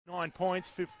9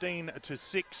 points,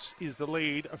 15-6 is the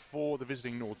lead for the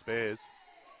visiting Norths Bears.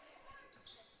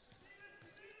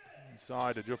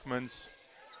 Inside to Juffmans.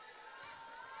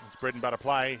 It's bread and butter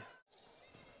play.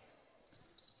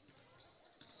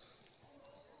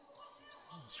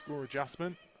 Score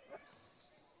adjustment.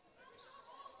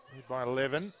 Lead by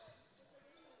 11.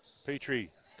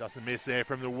 Petrie doesn't miss there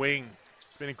from the wing.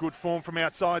 Been in good form from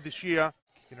outside this year.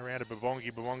 Kicking around to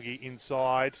Babongi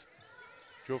inside.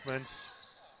 Juffmans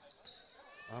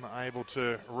unable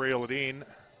to reel it in.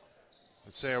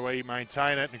 Let's see how we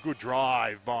maintain it. And a good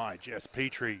drive by Jess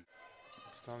Petrie.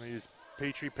 This time they use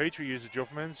Petrie. Petrie uses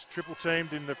Juffmans. Triple teamed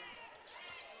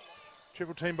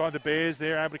by the Bears.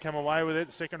 They're able to come away with it.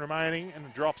 Second remaining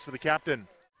and drops for the captain.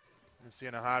 And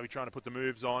Sienna Harvey trying to put the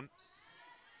moves on.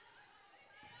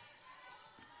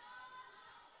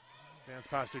 Bounce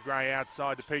past to Gray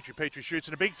outside to Petrie. Petrie shoots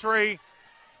in a big three.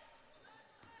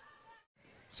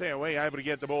 COE able to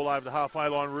get the ball over the halfway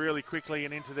line really quickly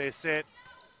and into their set.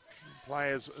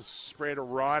 Players spread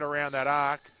right around that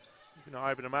arc. You can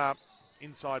open them up.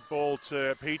 Inside ball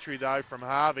to Petrie though from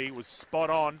Harvey was spot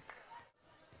on.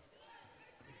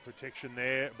 Protection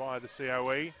there by the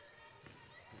COE.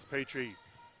 As Petrie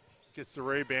gets the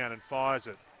rebound and fires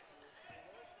it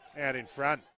out in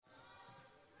front.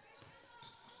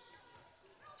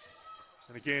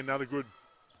 And again, another good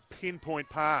pinpoint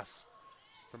pass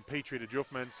from Petrie to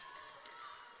Juffmans.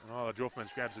 Oh,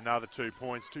 Juffmans grabs another 2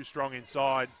 points. Too strong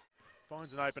inside.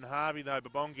 Finds an open Harvey though,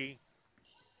 Babongi.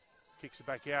 Kicks it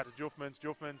back out to Juffmans.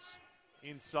 Juffmans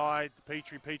inside.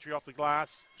 Petrie off the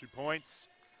glass. 2 points.